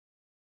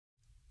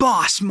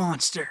Boss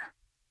Monster,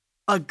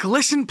 a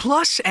Glisten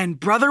Plus and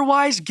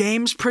Brotherwise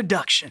Games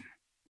production.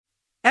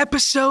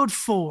 Episode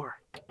 4.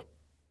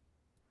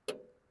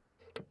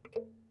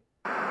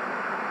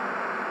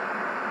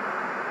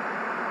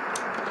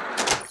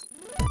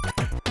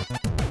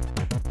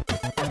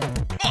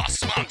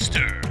 Boss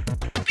Monster,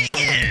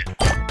 begin!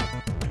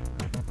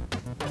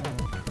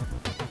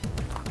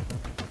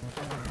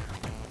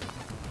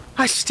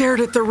 I stared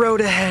at the road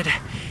ahead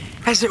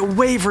as it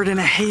wavered in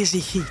a hazy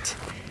heat.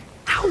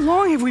 How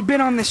long have we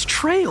been on this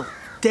trail?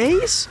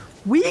 Days?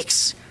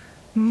 Weeks?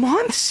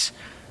 Months?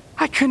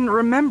 I couldn't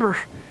remember.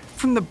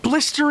 From the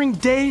blistering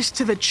days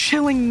to the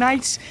chilling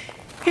nights,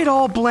 it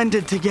all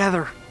blended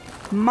together.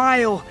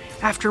 Mile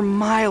after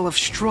mile of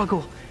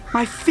struggle.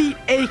 My feet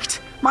ached.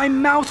 My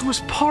mouth was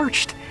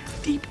parched.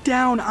 Deep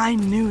down, I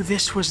knew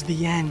this was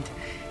the end,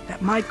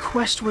 that my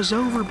quest was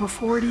over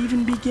before it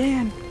even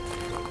began.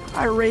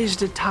 I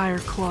raised a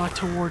tired claw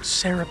towards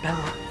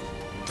Sarabella.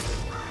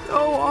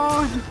 Go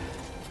on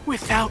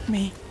without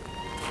me.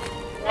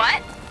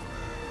 What?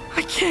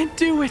 I can't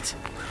do it.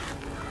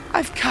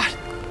 I've got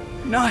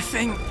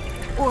nothing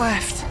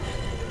left.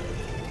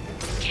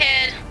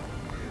 Kid,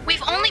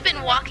 we've only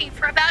been walking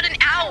for about an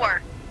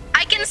hour.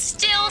 I can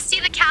still see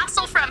the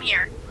castle from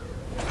here.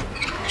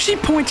 She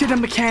pointed a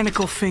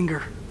mechanical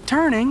finger.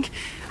 Turning,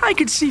 I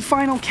could see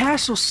Final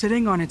Castle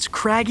sitting on its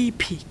craggy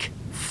peak,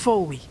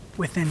 fully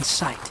within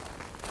sight.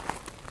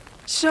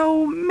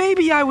 So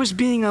maybe I was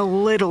being a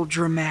little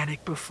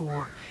dramatic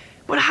before,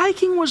 but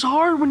hiking was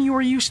hard when you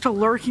were used to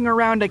lurking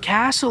around a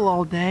castle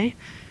all day.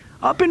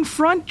 Up in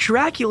front,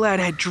 Dracula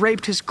had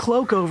draped his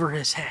cloak over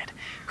his head,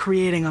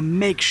 creating a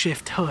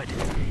makeshift hood.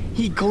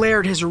 He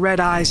glared his red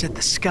eyes at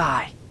the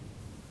sky.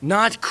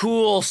 Not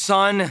cool,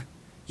 son.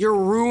 You're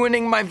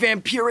ruining my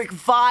vampiric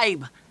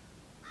vibe.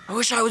 I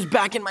wish I was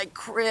back in my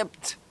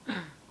crypt.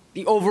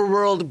 The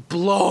overworld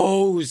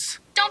blows.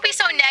 Don't be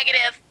so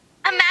negative.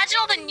 Imagine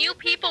all the new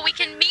people we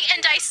can meet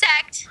and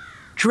dissect.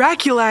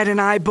 Dracula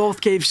and I both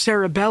gave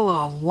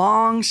Sarabella a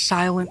long,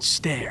 silent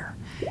stare.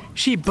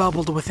 She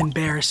bubbled with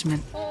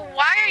embarrassment.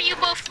 Why are you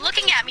both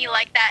looking at me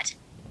like that?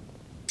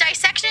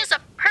 Dissection is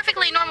a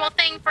perfectly normal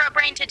thing for a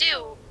brain to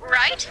do,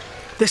 right?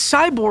 The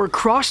cyborg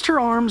crossed her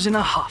arms in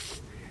a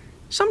huff.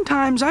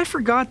 Sometimes I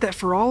forgot that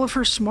for all of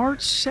her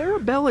smarts,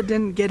 Sarabella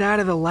didn't get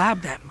out of the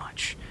lab that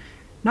much.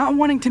 Not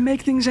wanting to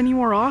make things any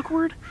more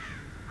awkward,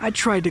 I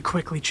tried to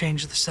quickly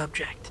change the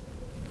subject.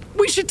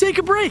 We should take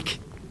a break.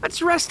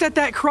 Let's rest at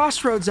that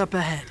crossroads up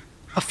ahead.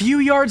 A few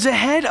yards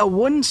ahead, a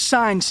wooden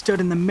sign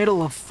stood in the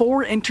middle of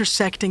 4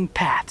 intersecting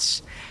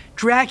paths.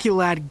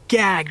 Dracula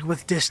gagged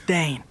with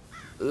disdain.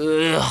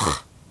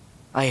 Ugh.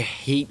 I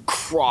hate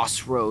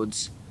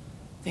crossroads.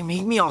 They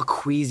make me all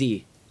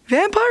queasy.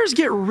 Vampires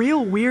get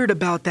real weird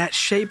about that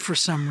shape for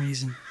some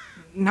reason.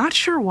 Not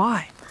sure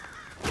why.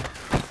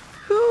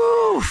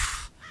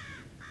 Oof.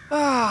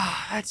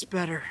 That's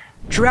better.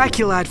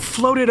 Dracula had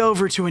floated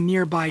over to a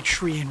nearby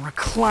tree and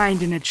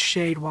reclined in its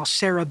shade while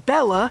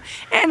Sarabella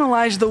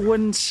analyzed the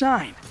wooden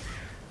sign.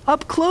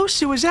 Up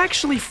close, it was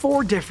actually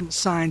 4 different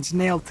signs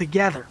nailed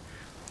together.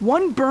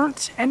 One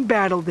burnt and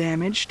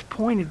battle-damaged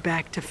pointed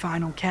back to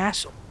Final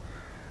Castle.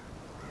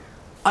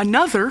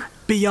 Another,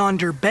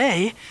 Beyonder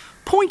Bay,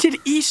 pointed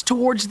east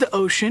towards the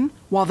ocean,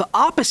 while the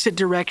opposite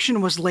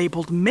direction was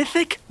labeled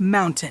Mythic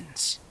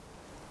Mountains.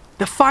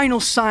 The final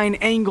sign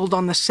angled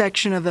on the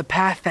section of the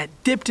path that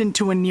dipped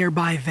into a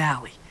nearby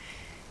valley.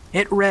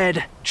 It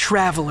read,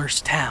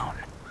 Traveler's Town.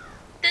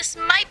 This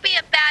might be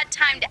a bad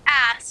time to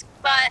ask,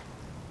 but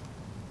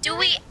do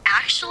we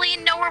actually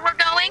know where we're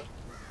going?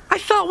 I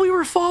thought we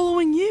were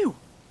following you.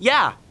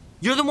 Yeah,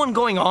 you're the one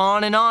going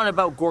on and on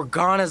about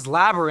Gorgana's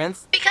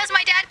labyrinth. Because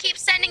my dad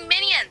keeps sending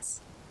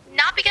minions.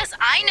 Not because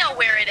I know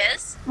where it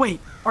is. Wait,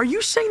 are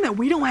you saying that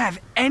we don't have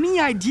any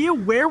idea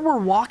where we're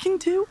walking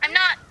to? I'm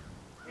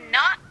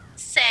not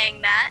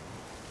saying that.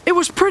 It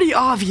was pretty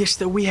obvious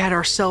that we had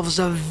ourselves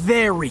a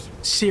very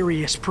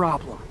serious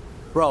problem.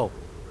 Bro,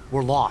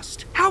 we're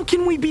lost. How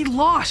can we be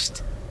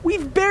lost?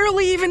 We've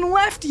barely even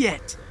left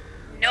yet.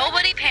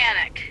 Nobody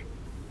panic.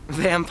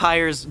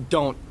 Vampires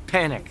don't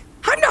panic.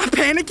 I'm not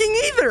panicking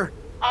either.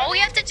 All we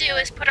have to do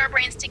is put our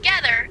brains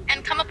together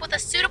and come up with a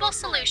suitable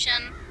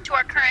solution to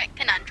our current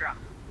conundrum.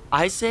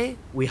 I say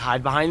we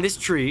hide behind this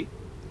tree,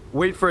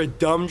 wait for a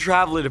dumb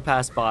traveler to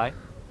pass by,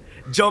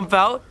 jump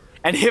out,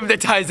 and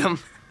hypnotize them.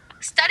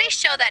 Studies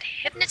show that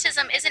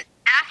hypnotism isn't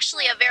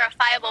actually a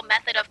verifiable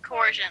method of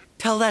coercion.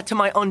 Tell that to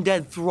my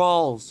undead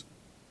thralls.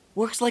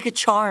 Works like a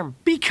charm.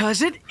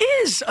 Because it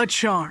is a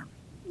charm.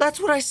 That's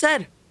what I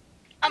said.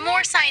 A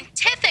more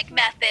scientific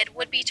method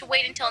would be to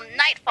wait until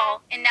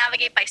nightfall and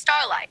navigate by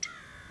starlight.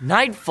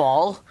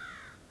 Nightfall?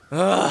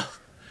 Ugh,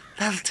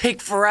 that'll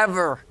take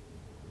forever.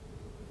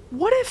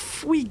 What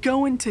if we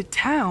go into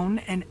town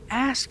and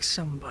ask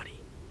somebody?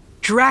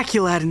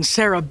 Dracula and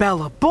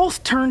Sarabella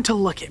both turned to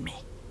look at me,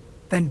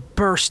 then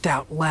burst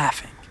out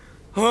laughing.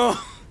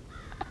 Oh,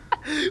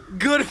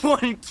 good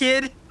one,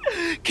 kid.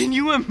 Can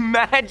you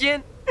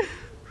imagine?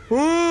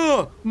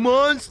 Oh,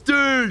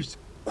 monsters!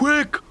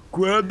 Quick,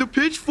 grab the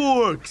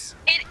pitchforks!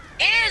 It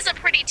is a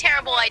pretty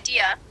terrible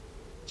idea.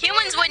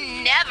 Humans would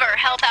never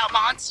help out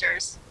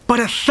monsters.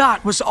 But a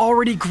thought was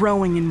already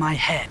growing in my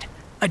head.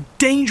 A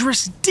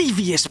dangerous,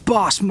 devious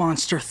boss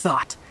monster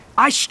thought.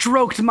 I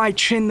stroked my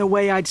chin the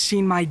way I'd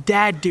seen my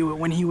dad do it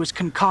when he was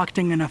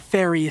concocting a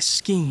nefarious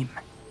scheme.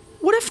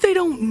 What if they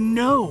don't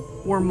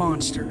know we're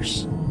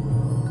monsters?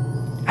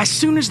 As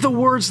soon as the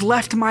words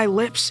left my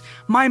lips,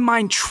 my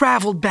mind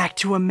traveled back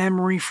to a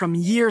memory from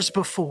years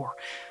before,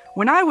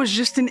 when I was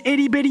just an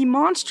itty-bitty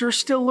monster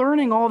still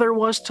learning all there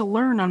was to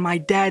learn on my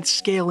dad's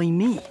scaly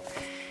knee.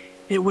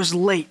 It was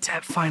late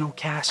at Final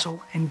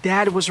Castle, and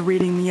Dad was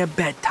reading me a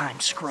bedtime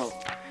scroll.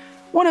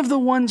 One of the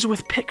ones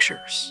with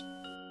pictures.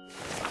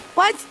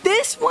 What's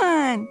this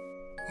one?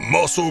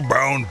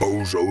 Muscle-bound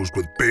bozos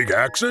with big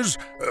axes?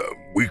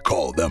 We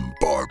call them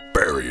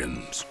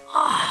barbarians.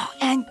 Oh,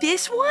 and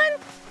this one?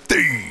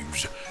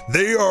 Thieves.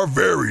 They are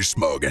very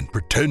smug and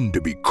pretend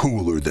to be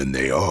cooler than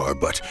they are,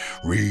 but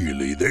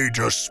really they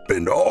just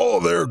spend all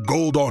their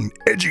gold on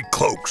edgy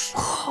cloaks.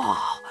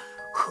 Oh,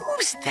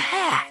 who's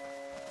that?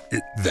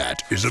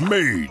 That is a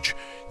mage.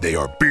 They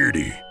are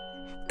beardy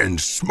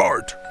and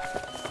smart.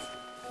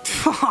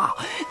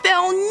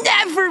 They'll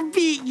never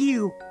beat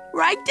you,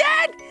 right,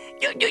 Dad?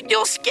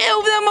 You'll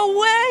scale them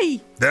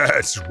away.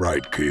 That's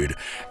right, kid.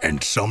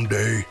 And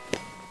someday,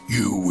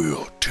 you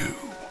will too.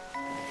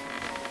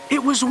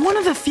 It was one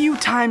of the few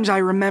times I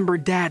remember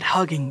Dad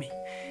hugging me.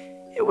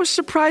 It was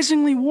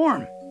surprisingly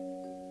warm.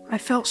 I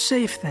felt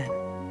safe then,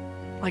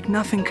 like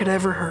nothing could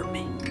ever hurt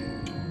me.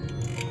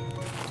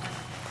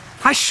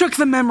 I shook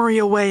the memory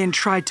away and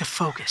tried to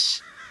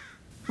focus.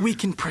 We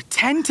can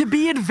pretend to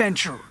be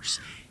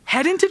adventurers,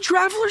 head into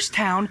Traveler's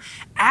Town,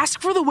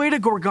 ask for the way to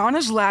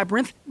Gorgana's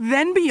Labyrinth,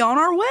 then be on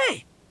our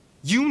way.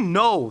 You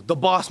know the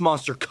boss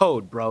monster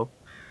code, bro.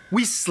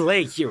 We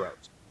slay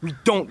heroes. We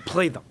don't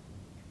play them.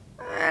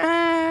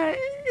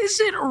 Is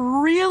it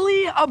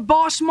really a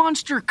boss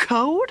monster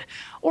code?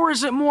 Or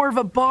is it more of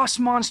a boss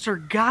monster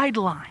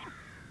guideline?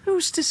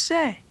 Who's to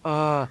say?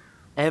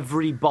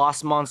 Every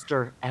boss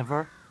monster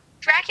ever?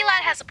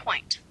 Draculad has a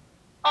point.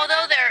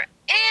 Although there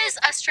is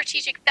a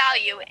strategic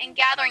value in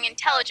gathering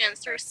intelligence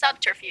through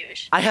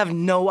subterfuge. I have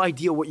no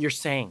idea what you're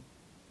saying.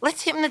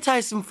 Let's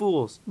hypnotize some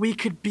fools. We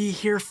could be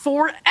here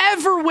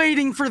forever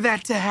waiting for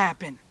that to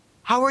happen.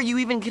 How are you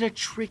even gonna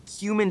trick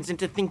humans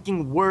into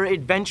thinking we're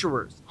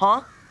adventurers,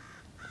 huh?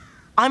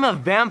 I'm a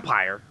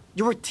vampire,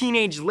 you're a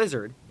teenage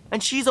lizard,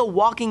 and she's a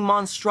walking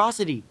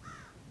monstrosity.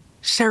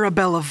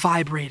 Sarabella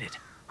vibrated,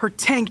 her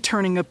tank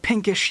turning a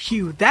pinkish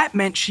hue. That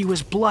meant she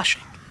was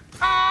blushing.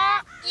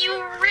 Aw, you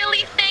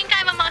really think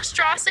I'm a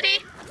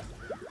monstrosity?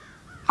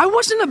 I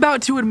wasn't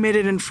about to admit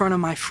it in front of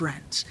my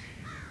friends,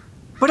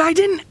 but I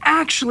didn't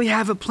actually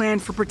have a plan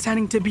for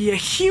pretending to be a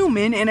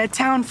human in a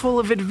town full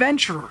of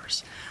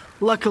adventurers.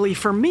 Luckily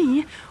for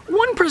me,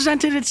 one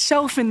presented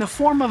itself in the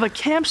form of a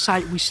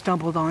campsite we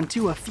stumbled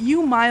onto a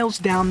few miles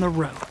down the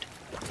road.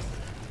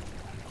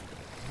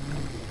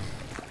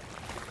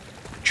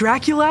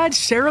 Draculad,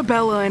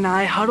 Sarabella, and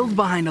I huddled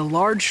behind a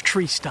large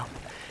tree stump.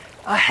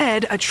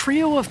 Ahead, a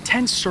trio of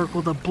tents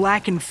circled a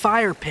blackened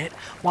fire pit,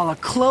 while a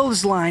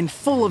clothesline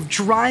full of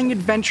drying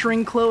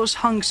adventuring clothes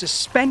hung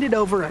suspended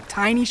over a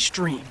tiny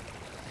stream.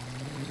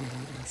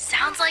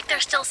 Sounds like they're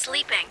still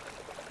sleeping.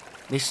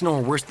 They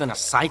snore worse than a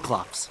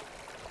cyclops.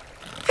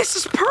 This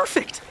is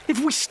perfect! If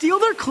we steal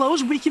their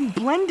clothes, we can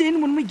blend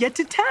in when we get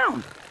to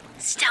town.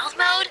 Stealth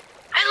mode?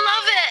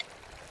 I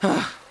love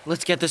it!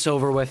 Let's get this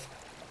over with.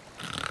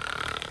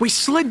 We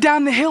slid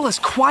down the hill as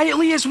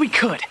quietly as we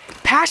could,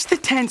 past the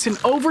tents and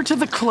over to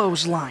the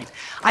clothesline.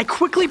 I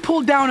quickly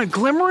pulled down a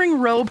glimmering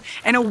robe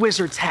and a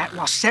wizard's hat,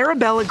 while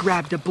Sarabella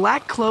grabbed a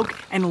black cloak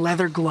and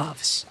leather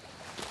gloves.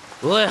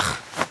 Ugh.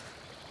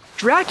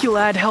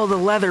 Draculad held a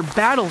leather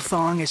battle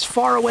thong as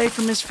far away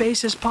from his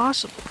face as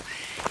possible,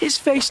 his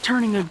face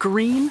turning a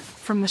green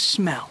from the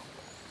smell.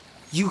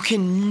 You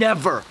can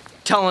never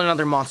tell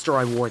another monster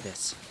I wore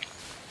this.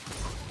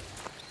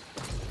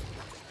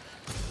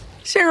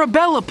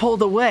 Sarabella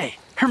pulled away,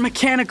 her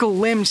mechanical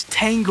limbs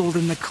tangled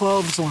in the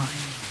clothesline.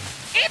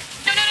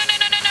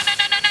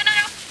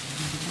 No.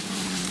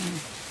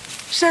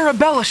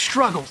 Sarabella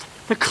struggled,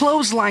 the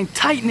clothesline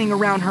tightening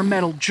around her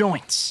metal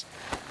joints.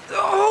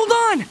 Hold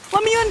on!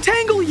 Let me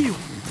untangle you!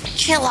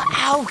 Chill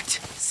out!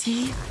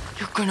 See?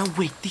 You're gonna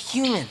wake the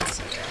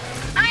humans.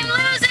 I'm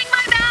losing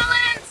my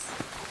balance!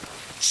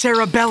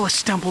 Sarabella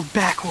stumbled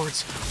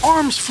backwards,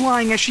 arms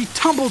flying as she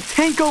tumbled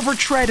tank over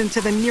tread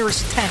into the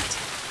nearest tent.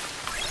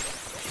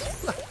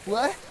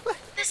 What?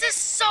 This is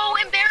so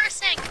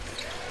embarrassing.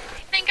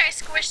 I think I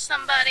squished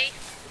somebody.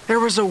 There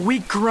was a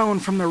weak groan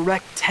from the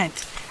wrecked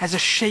tent as a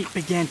shape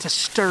began to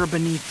stir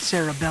beneath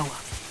Sarabella.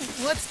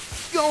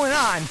 What's going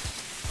on?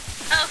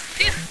 Oh,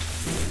 phew.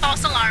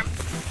 False alarm.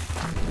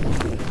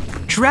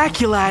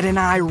 Draculad and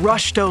I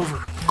rushed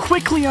over,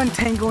 quickly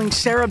untangling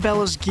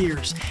Sarabella's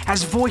gears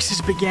as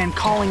voices began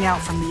calling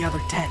out from the other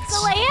tents.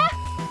 Zelaya?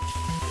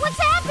 What's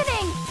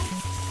happening?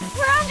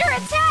 We're under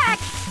attack!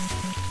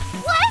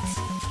 What?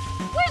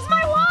 Where's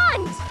my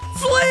wand?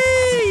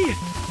 Flee!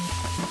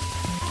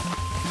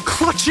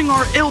 Clutching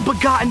our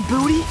ill-begotten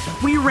booty,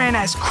 we ran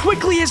as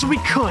quickly as we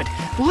could,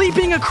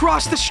 leaping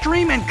across the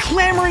stream and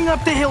clambering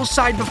up the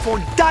hillside before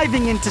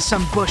diving into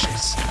some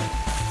bushes.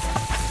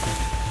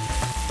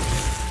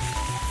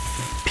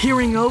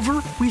 Peering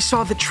over, we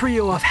saw the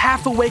trio of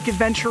half-awake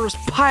adventurers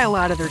pile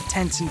out of their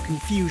tents in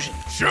confusion.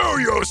 Show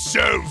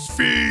yourselves,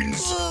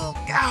 fiends!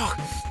 Ow,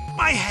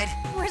 my head.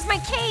 Where's my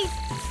cape?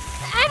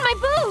 And my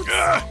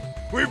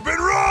boots? We've been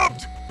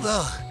robbed!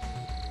 Ugh,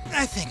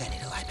 I think I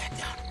need to lie back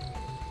down.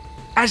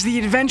 As the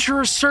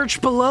adventurers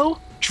searched below,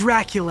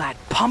 Draculat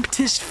pumped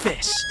his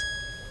fist.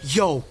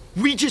 Yo,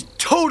 we just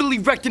totally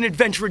wrecked an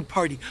adventuring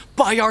party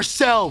by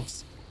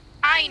ourselves.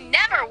 I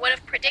never would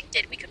have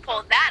predicted we could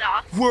pull that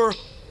off. We're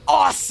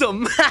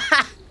awesome.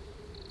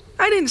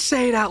 I didn't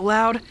say it out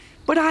loud,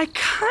 but I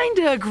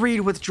kinda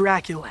agreed with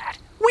Draculat.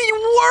 We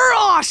were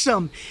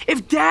awesome!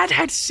 If Dad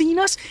had seen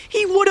us,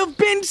 he would have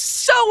been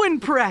so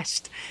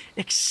impressed.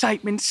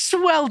 Excitement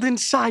swelled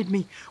inside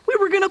me. We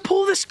were gonna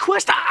pull this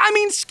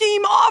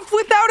scheme off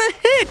without a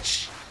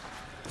hitch!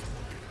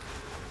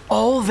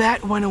 All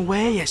that went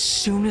away as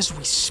soon as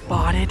we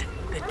spotted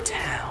the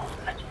town.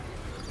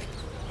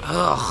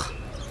 Ugh,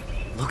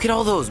 look at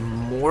all those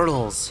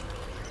mortals.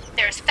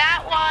 There's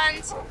fat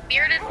ones,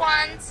 bearded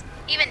ones,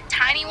 even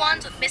tiny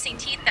ones with missing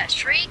teeth that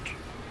shriek.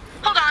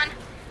 Hold on.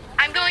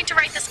 I'm going to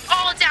write this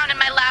all down in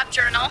my lab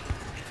journal.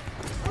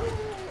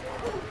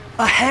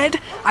 Ahead,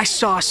 I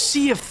saw a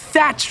sea of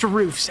thatched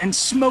roofs and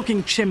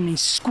smoking chimneys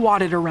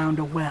squatted around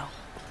a well.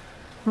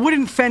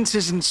 Wooden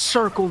fences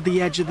encircled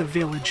the edge of the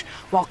village,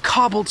 while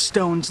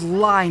cobblestones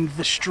lined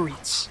the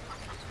streets.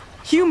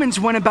 Humans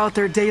went about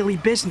their daily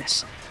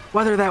business,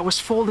 whether that was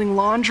folding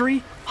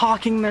laundry,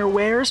 hawking their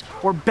wares,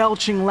 or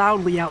belching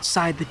loudly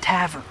outside the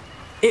tavern.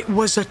 It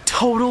was a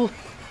total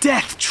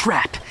death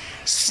trap.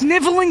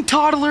 Sniveling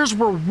toddlers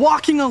were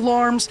walking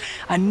alarms,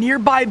 a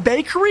nearby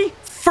bakery,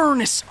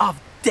 furnace of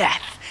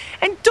death.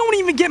 And don't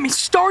even get me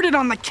started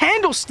on the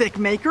candlestick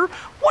maker.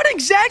 What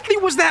exactly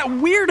was that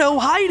weirdo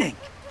hiding?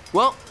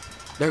 Well,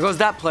 there goes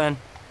that plan.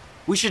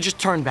 We should just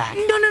turn back.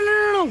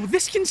 No.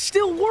 This can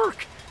still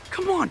work.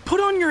 Come on, put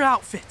on your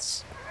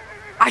outfits.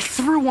 I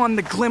threw on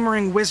the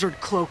glimmering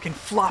wizard cloak and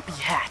floppy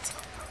hat.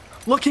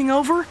 Looking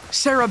over,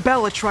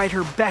 Sarabella tried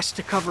her best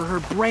to cover her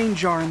brain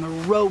jar in the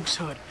rogue's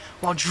hood,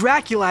 while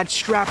Draculad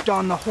strapped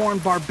on the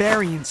horned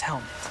barbarian's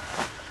helmet.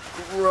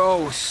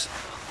 Gross.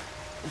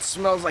 It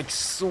smells like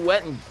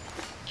sweat and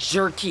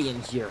jerky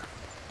in here.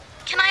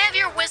 Can I have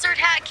your wizard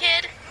hat,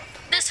 kid?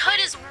 This hood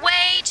is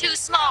way too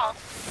small.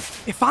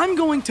 If I'm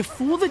going to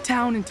fool the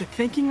town into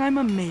thinking I'm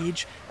a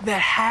mage, the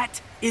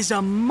hat is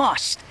a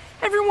must.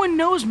 Everyone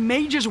knows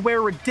mages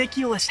wear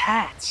ridiculous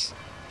hats.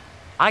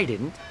 I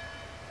didn't.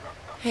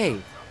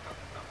 Hey,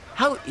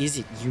 how is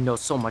it you know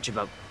so much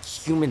about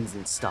humans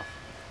and stuff?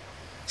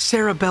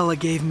 Sarabella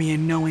gave me a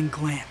knowing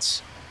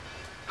glance.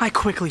 I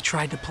quickly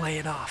tried to play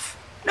it off.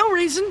 No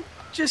reason,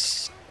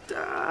 just,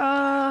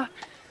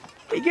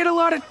 we get a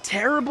lot of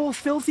terrible,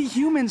 filthy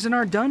humans in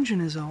our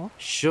dungeon is all.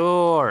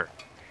 Sure.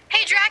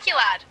 Hey,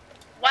 Draculad,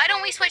 why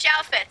don't we switch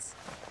outfits?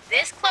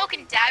 This cloak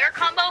and dagger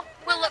combo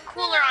will look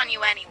cooler on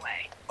you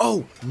anyway.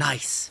 Oh,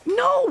 nice.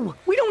 No,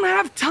 we don't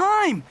have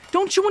time.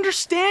 Don't you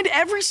understand?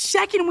 Every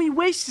second we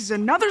waste is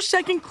another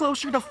second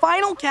closer to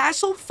Final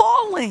Castle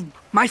falling.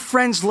 My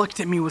friends looked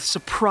at me with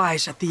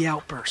surprise at the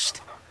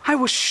outburst. I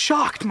was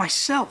shocked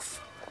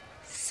myself.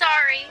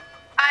 Sorry,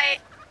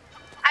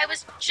 I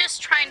was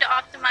just trying to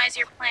optimize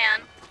your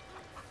plan.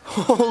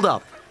 Hold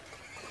up.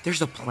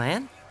 There's a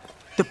plan?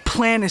 The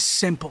plan is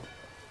simple.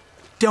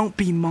 Don't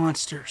be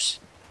monsters.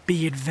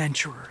 Be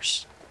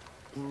adventurers.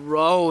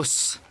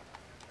 Gross.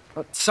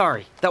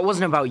 Sorry, that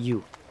wasn't about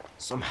you.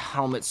 Some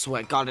helmet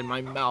sweat got in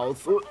my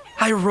mouth.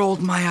 I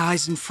rolled my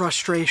eyes in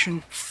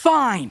frustration.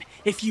 Fine.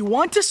 If you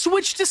want to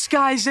switch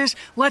disguises,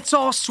 let's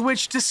all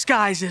switch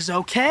disguises,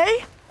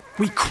 okay?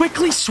 We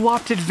quickly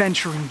swapped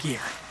adventuring gear.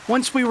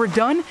 Once we were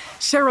done,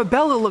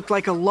 Sarabella looked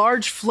like a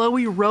large,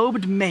 flowy,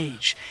 robed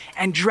mage,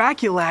 and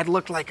Draculad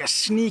looked like a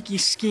sneaky,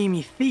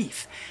 schemy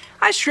thief.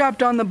 I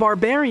strapped on the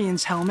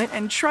barbarian's helmet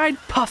and tried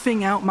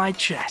puffing out my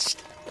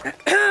chest.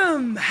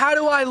 How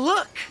do I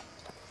look?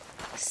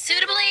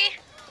 Suitably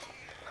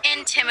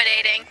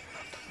intimidating.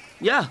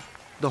 Yeah,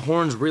 the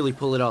horns really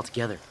pull it all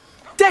together.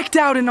 Decked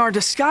out in our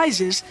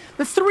disguises,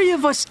 the three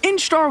of us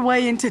inched our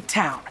way into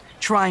town,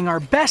 trying our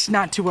best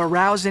not to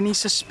arouse any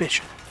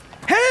suspicion.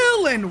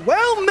 Hail and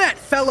well met,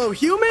 fellow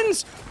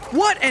humans!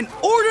 What an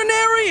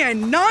ordinary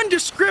and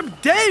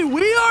nondescript day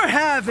we are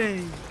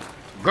having!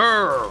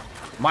 Grr!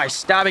 My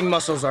stabbing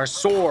muscles are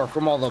sore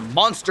from all the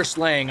monster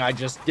slaying I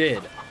just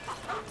did.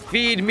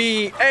 Feed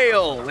me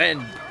ale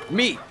and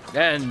meat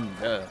and,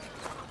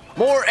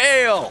 more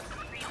ale!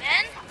 Breathe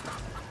in,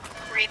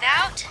 breathe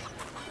out,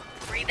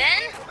 breathe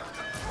in,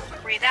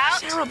 breathe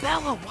out.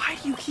 Sarabella, why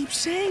do you keep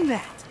saying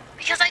that?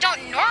 Because I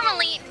don't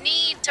normally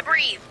need to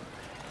breathe.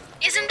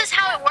 Isn't this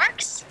how it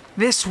works?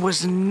 This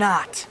was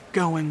not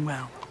going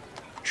well.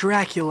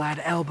 Draculad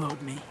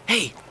elbowed me.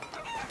 Hey,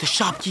 the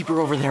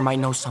shopkeeper over there might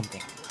know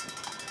something.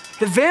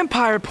 The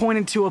vampire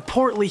pointed to a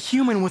portly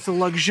human with a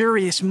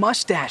luxurious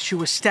mustache who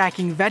was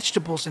stacking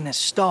vegetables in his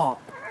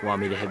stall.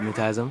 Want me to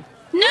hypnotize him?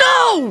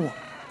 No!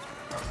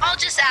 I'll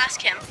just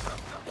ask him.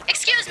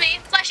 Excuse me,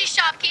 fleshy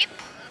shopkeep.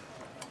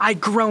 I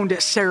groaned at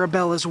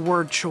Sarabella's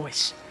word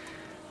choice,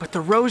 but the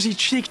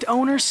rosy-cheeked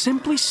owner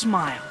simply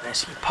smiled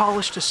as he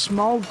polished a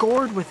small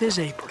gourd with his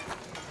apron.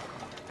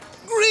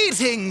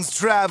 Greetings,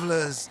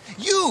 travelers.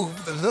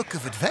 You've the look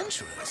of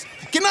adventurers.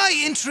 Can I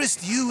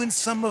interest you in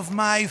some of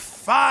my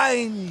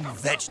fine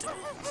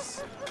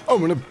vegetables? I'm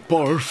gonna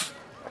barf.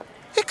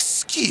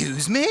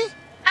 Excuse me? Ha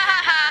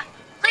ha ha.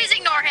 Please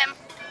ignore him.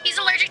 He's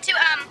allergic to,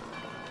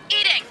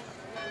 eating.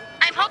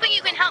 I'm hoping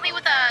you can help me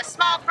with a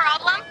small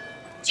problem.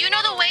 Do you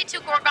know the way to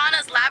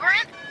Gorgana's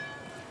labyrinth?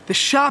 The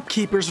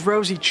shopkeeper's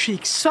rosy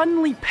cheeks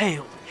suddenly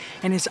paled,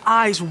 and his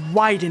eyes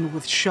widened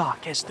with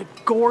shock as the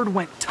gourd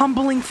went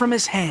tumbling from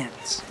his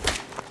hands.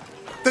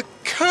 The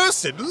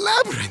cursed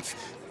labyrinth!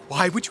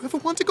 Why would you ever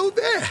want to go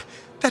there?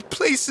 That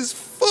place is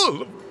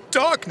full of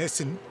darkness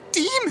and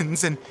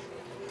demons and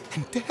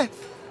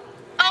death.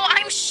 Oh,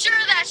 I'm sure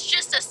that's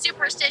just a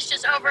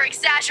superstitious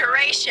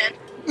over-exaggeration.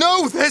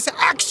 No, there's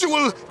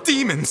actual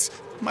demons.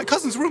 My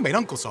cousin's roommate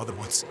uncle saw them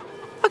once.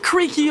 A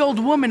creaky old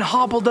woman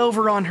hobbled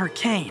over on her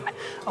cane,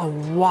 a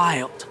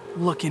wild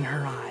look in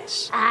her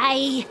eyes.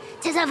 Aye,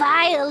 'tis a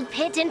vile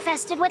pit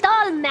infested with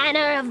all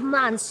manner of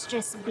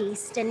monstrous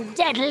beast and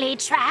deadly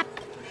trap.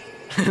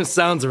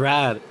 Sounds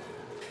rad.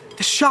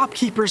 The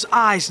shopkeeper's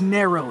eyes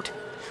narrowed.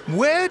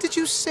 Where did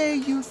you say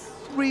you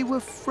three were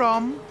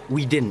from?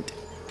 We didn't.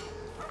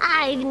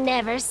 I've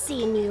never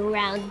seen you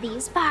round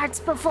these parts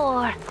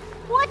before.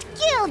 What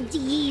guild do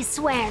ye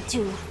swear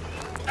to?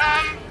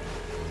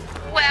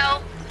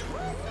 Well,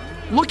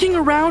 Looking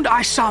around,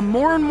 I saw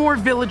more and more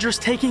villagers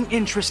taking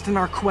interest in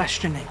our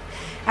questioning.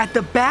 At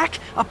the back,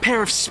 a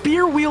pair of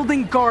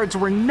spear-wielding guards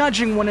were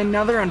nudging one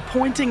another and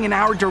pointing in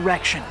our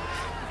direction.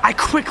 I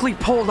quickly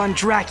pulled on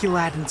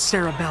Draculad and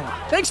Sarabella.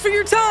 Thanks for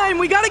your time.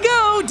 We gotta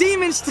go.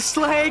 Demons to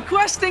slay,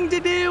 questing to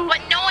do.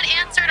 but no one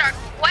answered our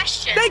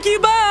question. Thank you,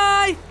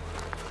 bye.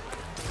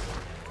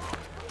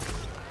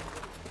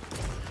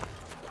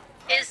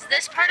 Is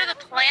this part of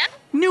the plan?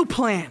 New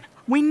plan.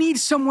 We need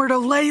somewhere to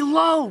lay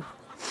low.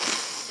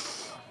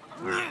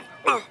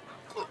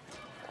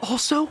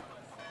 Also,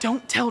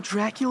 don't tell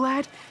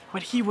Draculad,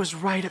 but he was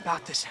right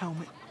about this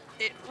helmet.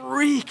 It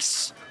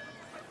reeks.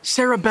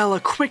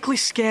 Sarabella quickly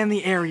scanned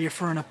the area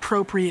for an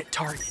appropriate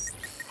target.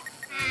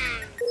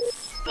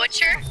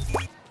 Butcher?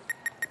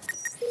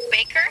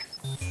 Baker?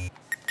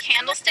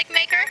 Candlestick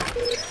maker?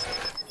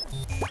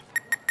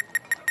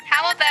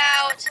 How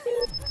about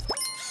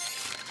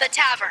the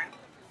tavern?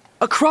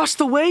 Across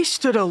the way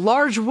stood a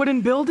large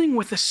wooden building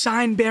with a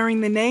sign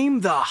bearing the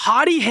name The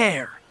Haughty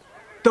Hare.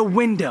 The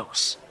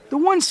windows, the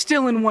ones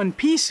still in one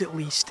piece at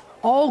least,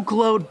 all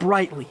glowed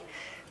brightly,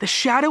 the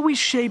shadowy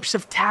shapes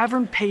of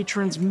tavern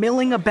patrons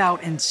milling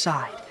about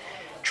inside.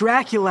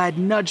 Draculad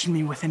nudged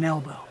me with an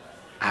elbow.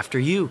 After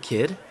you,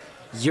 kid.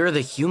 You're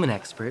the human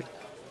expert.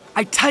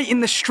 I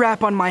tightened the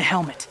strap on my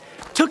helmet,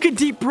 took a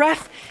deep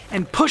breath,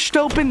 and pushed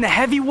open the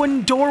heavy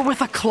wooden door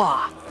with a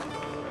claw.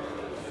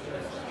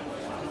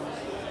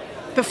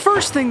 The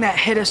first thing that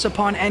hit us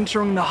upon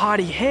entering the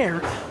Haughty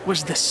Hare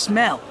was the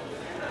smell.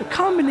 A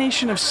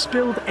combination of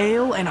spilled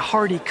ale and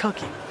hearty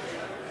cooking.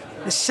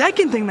 The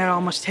second thing that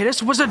almost hit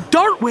us was a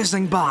dart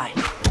whizzing by.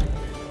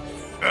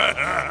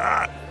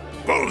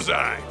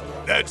 Bullseye!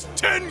 That's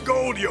 10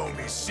 gold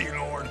yomi, Sea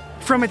Lord.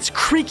 From its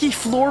creaky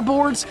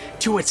floorboards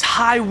to its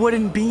high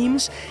wooden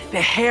beams,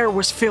 the Hare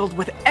was filled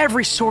with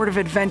every sort of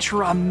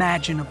adventure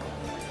imaginable.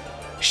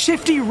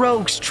 Shifty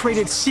rogues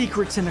traded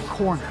secrets in a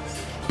corner.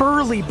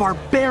 Burly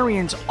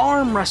barbarians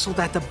arm wrestled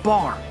at the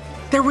bar.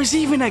 There was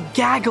even a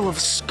gaggle of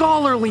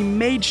scholarly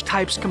mage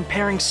types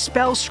comparing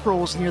spell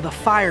scrolls near the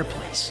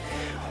fireplace.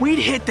 We'd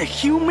hit the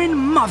human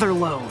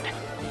motherlode.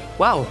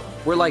 Wow,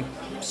 we're like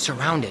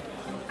surrounded.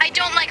 I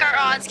don't like our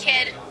odds,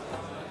 kid.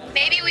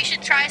 Maybe we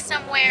should try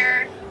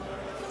somewhere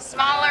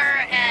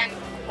smaller and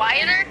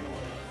quieter?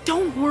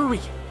 Don't worry,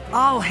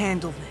 I'll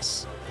handle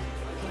this.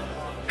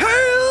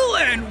 Hail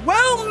and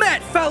well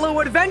met,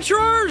 fellow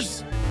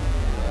adventurers!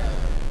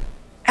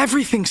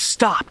 Everything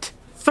stopped.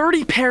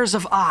 30 pairs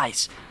of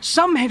eyes,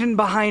 some hidden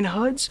behind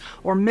hoods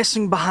or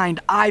missing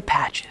behind eye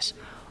patches,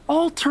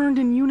 all turned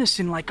in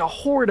unison like a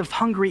horde of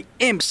hungry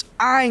imps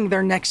eyeing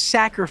their next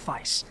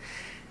sacrifice.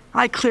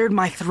 I cleared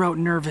my throat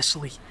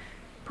nervously.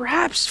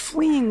 Perhaps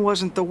fleeing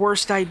wasn't the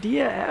worst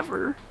idea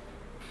ever.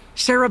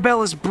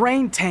 Sarabella's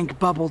brain tank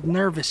bubbled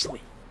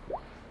nervously.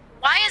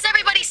 Why is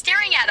everybody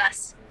staring at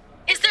us?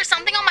 Is there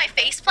something on my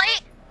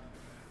faceplate?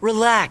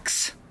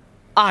 Relax.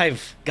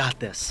 I've got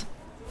this.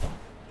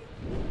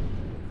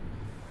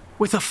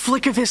 With a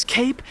flick of his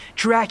cape,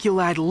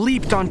 Draculad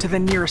leaped onto the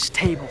nearest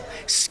table,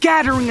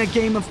 scattering a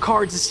game of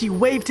cards as he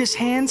waved his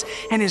hands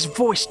and his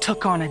voice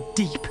took on a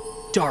deep,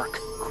 dark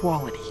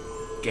quality.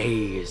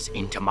 Gaze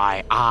into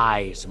my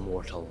eyes,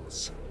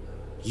 mortals.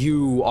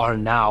 You are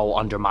now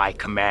under my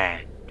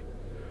command.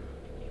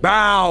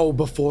 Bow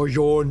before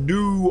your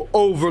new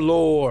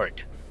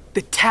overlord.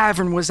 The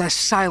tavern was as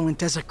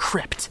silent as a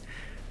crypt.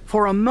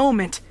 For a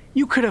moment,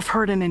 you could have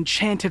heard an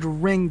enchanted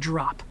ring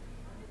drop.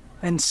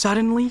 Then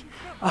suddenly,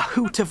 a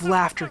hoot of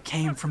laughter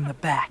came from the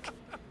back.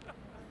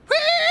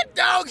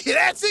 Doggy,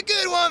 that's a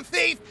good one,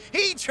 thief.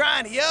 He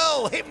trying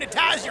to,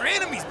 hypnotize your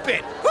enemies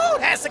bit. Woo,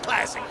 that's a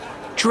classic.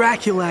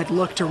 Dracula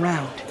looked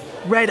around,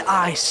 red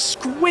eyes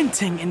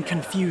squinting in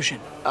confusion.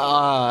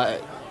 That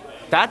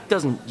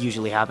doesn't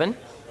usually happen.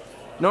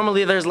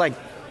 Normally there's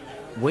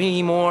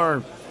way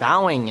more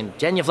bowing and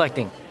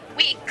genuflecting.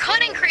 We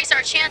could increase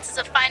our chances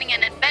of finding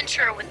an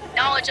adventurer with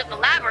knowledge of the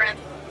labyrinth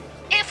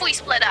if we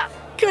split up.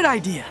 Good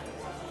idea.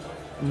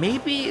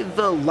 Maybe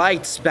the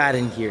light's bad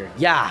in here.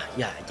 Yeah.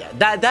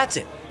 That's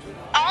it.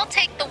 I'll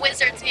take the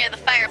wizards near the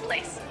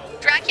fireplace.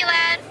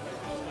 Draculad,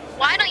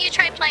 why don't you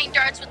try playing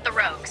darts with the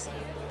rogues?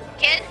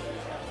 Kid,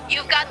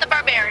 you've got the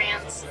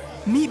barbarians.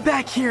 Meet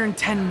back here in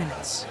 10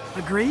 minutes.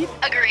 Agreed?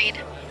 Agreed.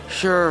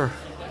 Sure.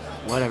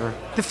 Whatever.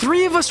 The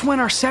three of us went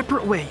our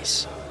separate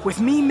ways, with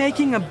me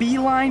making a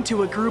beeline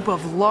to a group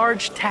of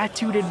large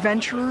tattooed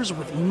adventurers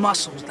with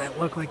muscles that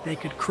looked like they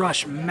could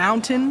crush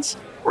mountains.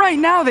 Right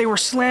now they were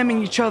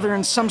slamming each other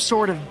in some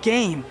sort of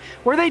game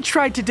where they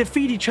tried to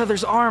defeat each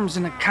other's arms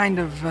in a kind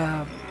of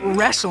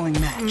wrestling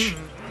match.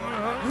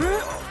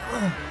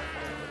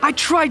 I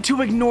tried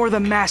to ignore the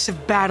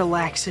massive battle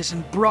axes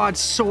and broad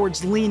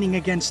swords leaning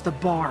against the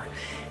bar,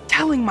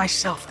 telling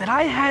myself that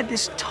I had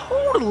this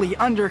totally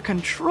under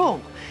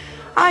control.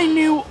 I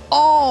knew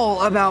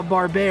all about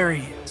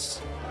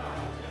barbarians.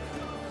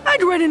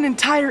 I'd read an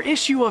entire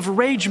issue of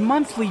Rage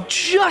Monthly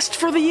just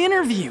for the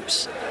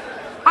interviews.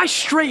 I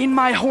straightened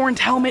my horned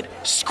helmet,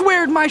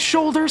 squared my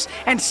shoulders,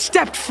 and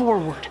stepped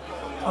forward.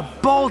 A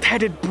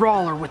bald-headed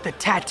brawler with the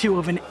tattoo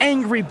of an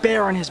angry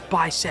bear on his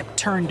bicep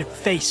turned to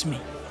face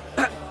me.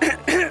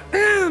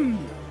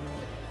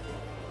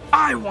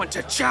 I want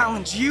to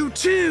challenge you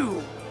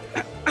too.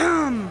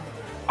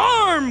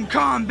 Arm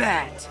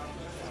combat!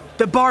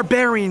 The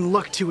barbarian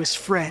looked to his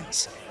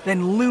friends,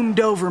 then loomed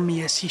over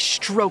me as he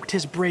stroked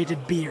his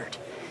braided beard.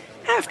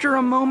 After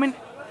a moment,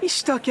 he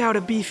stuck out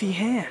a beefy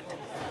hand.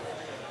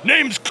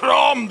 Name's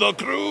Crom the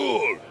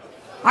Cruel.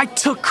 I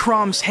took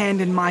Crom's hand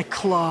in my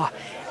claw,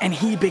 and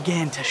he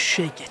began to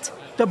shake it.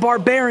 The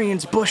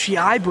barbarian's bushy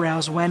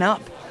eyebrows went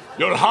up.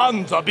 Your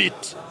hand's a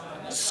bit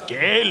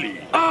scaly.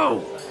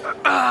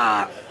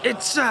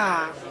 It's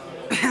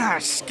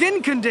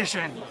skin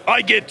condition.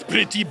 I get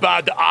pretty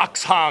bad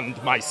axe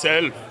hand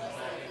myself.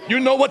 You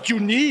know what you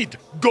need?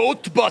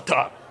 Goat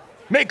butter.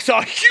 Makes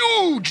a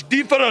huge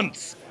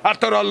difference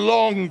after a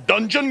long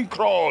dungeon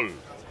crawl.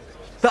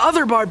 The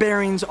other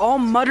barbarians all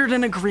muttered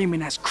in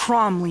agreement as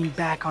Crom leaned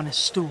back on his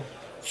stool.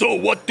 So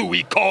what do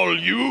we call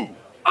you?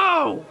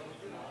 I'd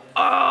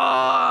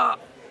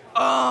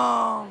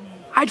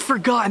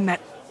forgotten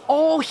that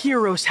all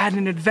heroes had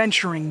an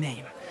adventuring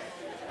name.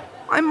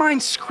 My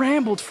mind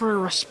scrambled for a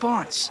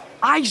response,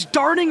 eyes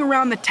darting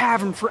around the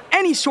tavern for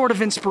any sort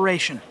of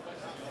inspiration.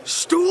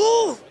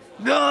 Stool?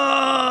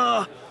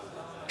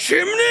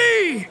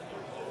 Chimney?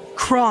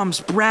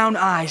 Crom's brown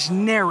eyes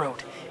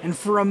narrowed, and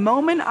for a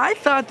moment I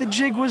thought the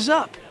jig was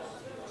up.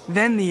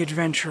 Then the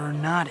adventurer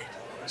nodded.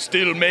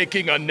 Still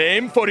making a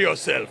name for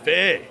yourself,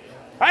 eh?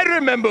 I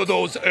remember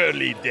those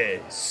early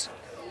days.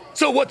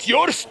 So what's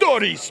your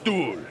story,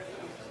 Stool?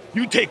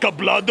 You take a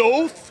blood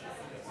oath?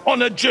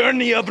 On a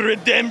journey of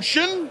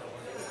redemption?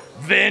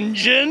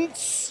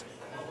 Vengeance?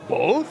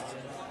 Both?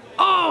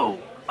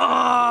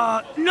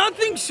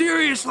 Nothing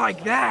serious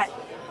like that.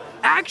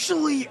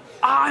 Actually,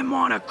 I'm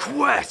on a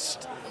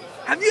quest.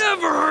 Have you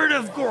ever heard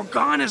of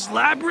Gorgona's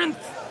Labyrinth?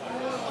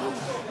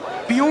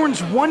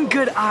 Bjorn's one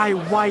good eye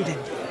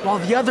widened, while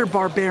the other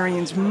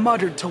barbarians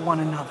muttered to one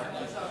another.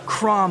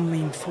 Crom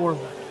leaned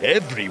forward.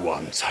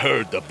 Everyone's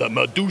heard of the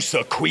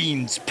Medusa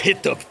Queen's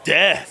Pit of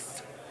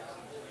Death.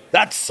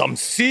 That's some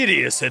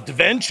serious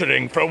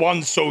adventuring for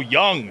one so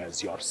young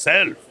as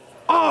yourself.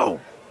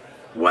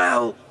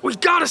 Well, we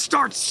gotta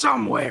start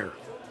somewhere.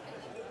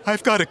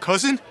 I've got a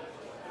cousin.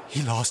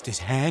 He lost his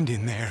hand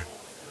in there.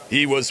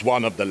 He was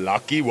one of the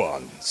lucky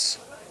ones.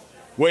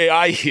 Way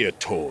I hear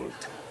told,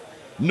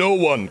 no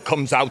one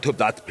comes out of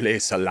that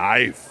place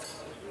alive.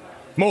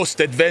 Most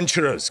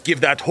adventurers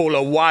give that hole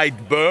a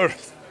wide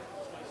berth.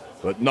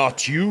 But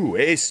not you,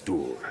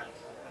 Stool.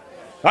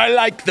 I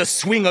like the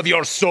swing of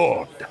your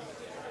sword.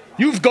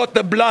 You've got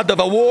the blood of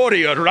a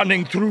warrior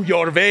running through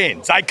your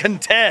veins, I can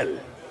tell.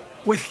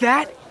 With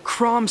that,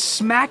 Crom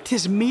smacked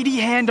his meaty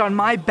hand on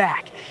my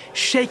back,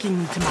 shaking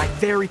me to my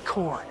very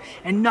core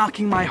and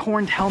knocking my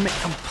horned helmet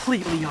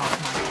completely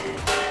off my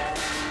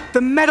head.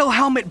 The metal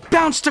helmet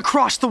bounced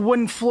across the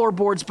wooden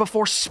floorboards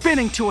before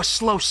spinning to a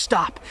slow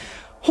stop,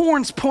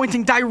 horns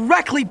pointing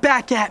directly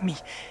back at me,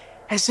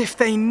 as if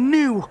they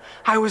knew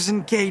I was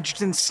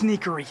engaged in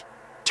sneakery.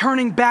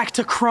 Turning back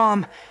to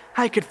Crom,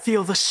 I could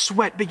feel the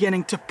sweat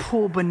beginning to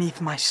pool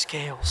beneath my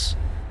scales.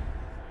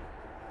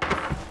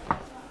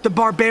 The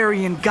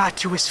barbarian got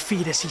to his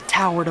feet as he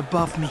towered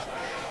above me.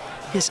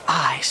 His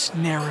eyes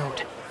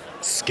narrowed.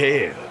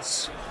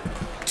 Scales.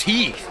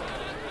 Teeth.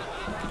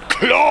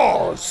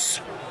 Claws.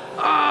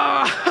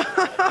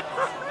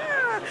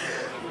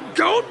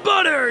 Goat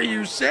butter,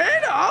 you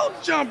said? I'll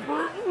jump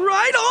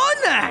right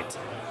on that.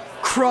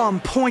 Crumb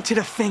pointed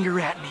a finger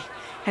at me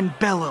and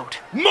bellowed.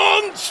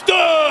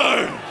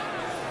 Monster!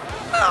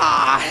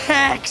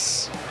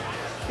 Hex!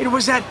 It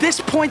was at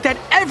this point that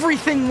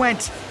everything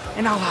went,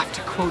 and I'll have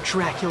to quote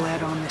Dracula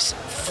on this.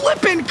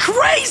 Flippin'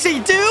 crazy,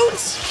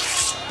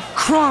 dudes!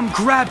 Crumb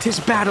grabbed his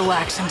battle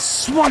axe and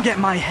swung at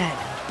my head.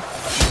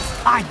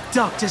 I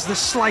ducked as the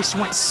slice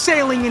went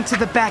sailing into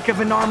the back of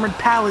an armored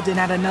paladin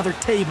at another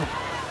table.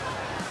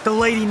 The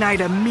Lady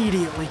Knight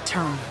immediately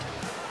turned,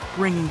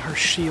 bringing her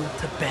shield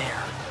to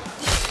bear.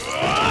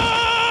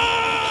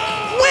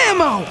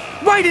 Whammo!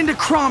 Right into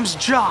Crumb's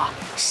jaw,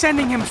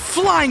 sending him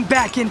flying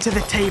back into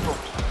the table.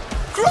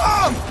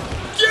 Crumb!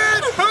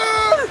 Get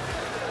her!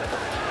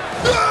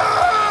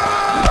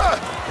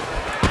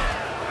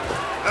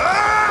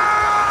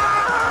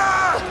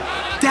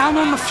 Down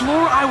on the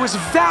floor, I was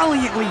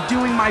valiantly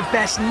doing my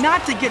best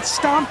not to get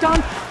stomped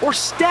on or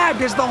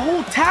stabbed as the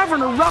whole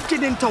tavern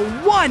erupted into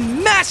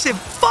one massive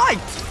fight.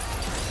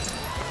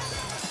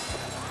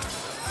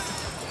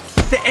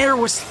 The air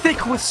was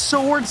thick with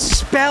swords,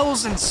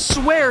 spells, and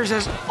swears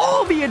as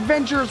all the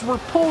adventurers were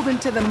pulled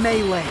into the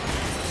melee.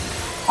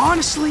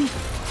 Honestly,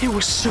 it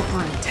was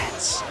super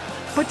intense.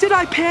 But did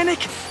I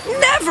panic?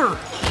 Never!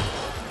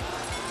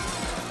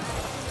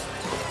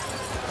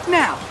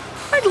 Now,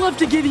 I'd love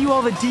to give you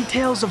all the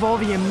details of all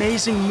the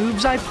amazing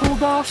moves I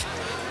pulled off,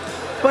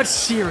 but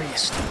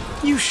seriously,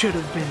 you should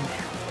have been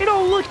there. It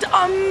all looked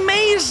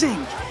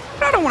amazing.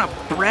 I don't want to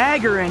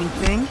brag or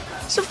anything.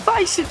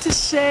 Suffice it to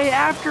say,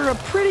 after a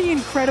pretty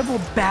incredible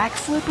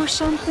backflip or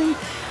something,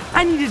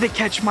 I needed to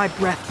catch my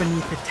breath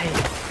beneath the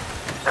table.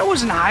 I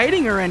wasn't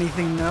hiding or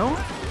anything, though.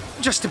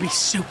 Just to be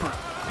super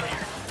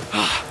prepared.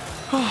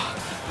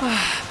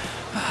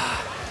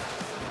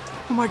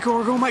 Oh my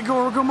gorg, oh my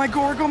gorg, oh my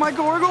gorg, oh my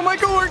gorg, oh my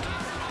gorg!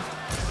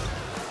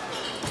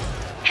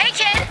 Hey,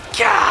 kid!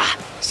 Gah!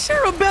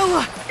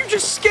 Sarabella, you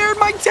just scared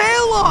my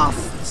tail off!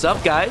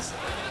 Sup, guys?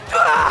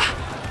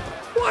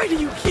 Why do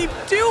you keep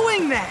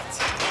doing that?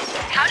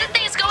 How did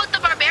things go with the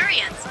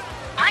barbarians?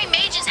 My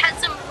mages had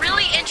some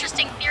really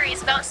interesting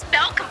theories about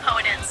spell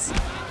components.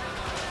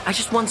 I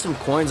just won some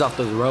coins off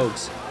those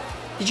rogues.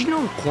 Did you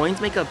know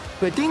coins make a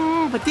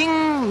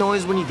ba-ding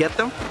noise when you get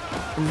them?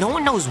 And no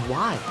one knows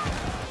why.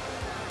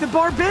 The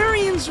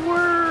barbarians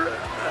were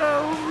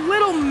a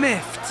little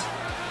miffed.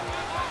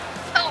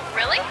 Oh,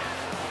 really?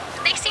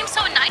 They seemed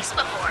so nice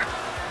before.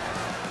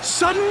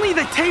 Suddenly,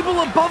 the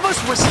table above us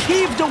was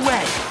heaved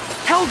away,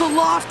 held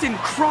aloft in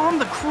Crom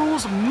the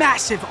Cruel's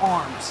massive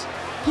arms.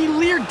 He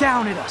leered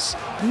down at us,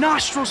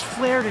 nostrils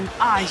flared and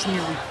eyes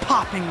nearly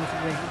popping with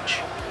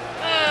rage.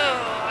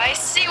 Oh, I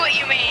see what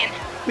you mean.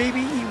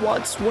 Maybe he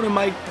wants one of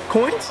my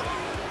coins?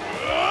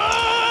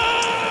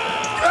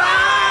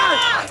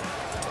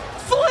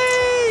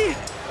 Flee!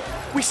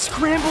 We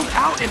scrambled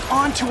out and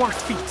onto our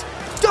feet,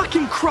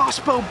 ducking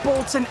crossbow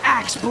bolts and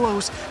axe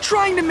blows,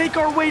 trying to make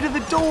our way to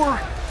the door.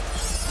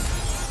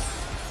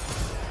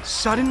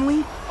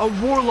 Suddenly, a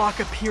warlock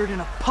appeared in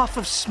a puff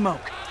of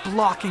smoke,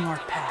 blocking our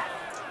path.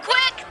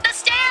 Quick, the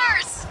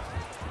stairs!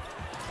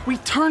 We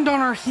turned on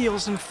our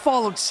heels and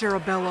followed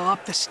Sarabella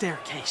up the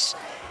staircase.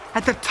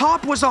 At the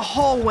top was a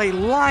hallway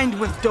lined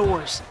with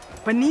doors.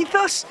 Beneath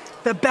us,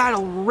 the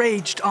battle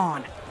raged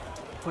on.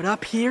 But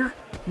up here,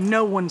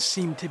 no one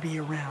seemed to be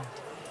around.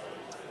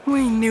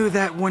 We knew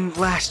that wouldn't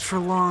last for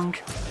long.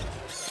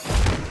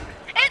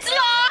 It's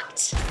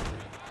locked!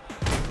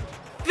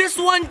 This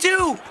one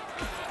too!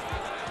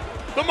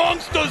 The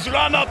monsters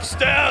ran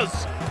upstairs!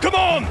 Come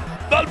on!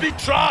 They'll be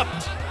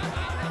trapped!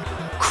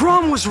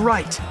 Crom was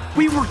right.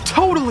 We were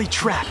totally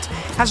trapped.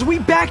 As we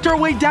backed our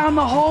way down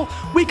the hall,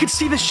 we could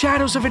see the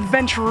shadows of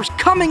adventurers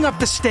coming up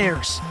the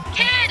stairs.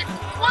 Kid,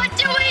 what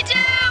do we do?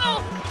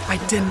 I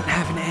didn't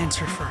have an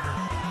answer for her.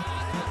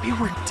 We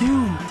were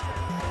doomed.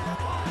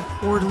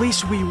 Or at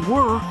least we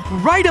were,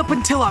 right up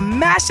until a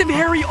massive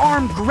hairy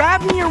arm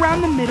grabbed me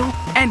around the middle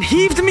and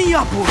heaved me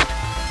upward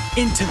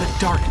into the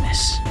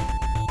darkness.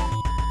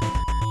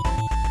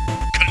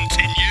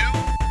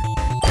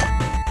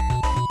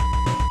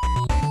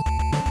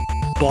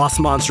 Boss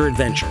Monster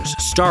Adventures,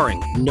 starring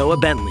Noah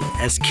Bentley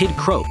as Kid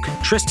Croak,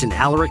 Tristan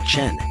Alaric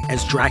Chen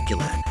as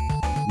Dracula,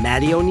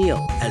 Maddie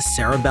O'Neill as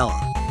Sarabella,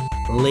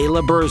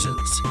 Layla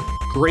Burzins,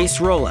 Grace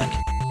Rolick,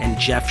 and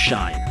Jeff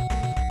Shine.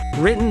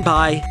 Written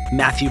by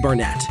Matthew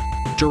Barnett.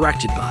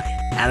 Directed by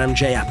Adam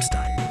J.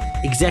 Epstein.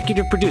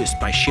 Executive produced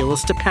by Sheila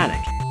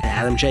Stepanek and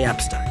Adam J.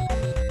 Epstein.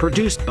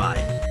 Produced by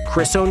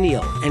Chris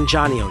O'Neill and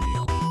Johnny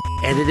O'Neill.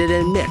 Edited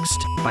and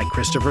mixed by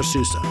Christopher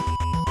Sousa.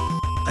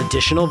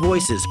 Additional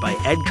voices by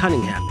Ed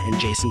Cunningham and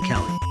Jason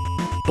Kelly.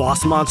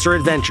 Boss Monster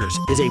Adventures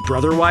is a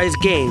Brotherwise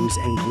Games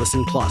and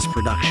Glisten Plus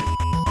production.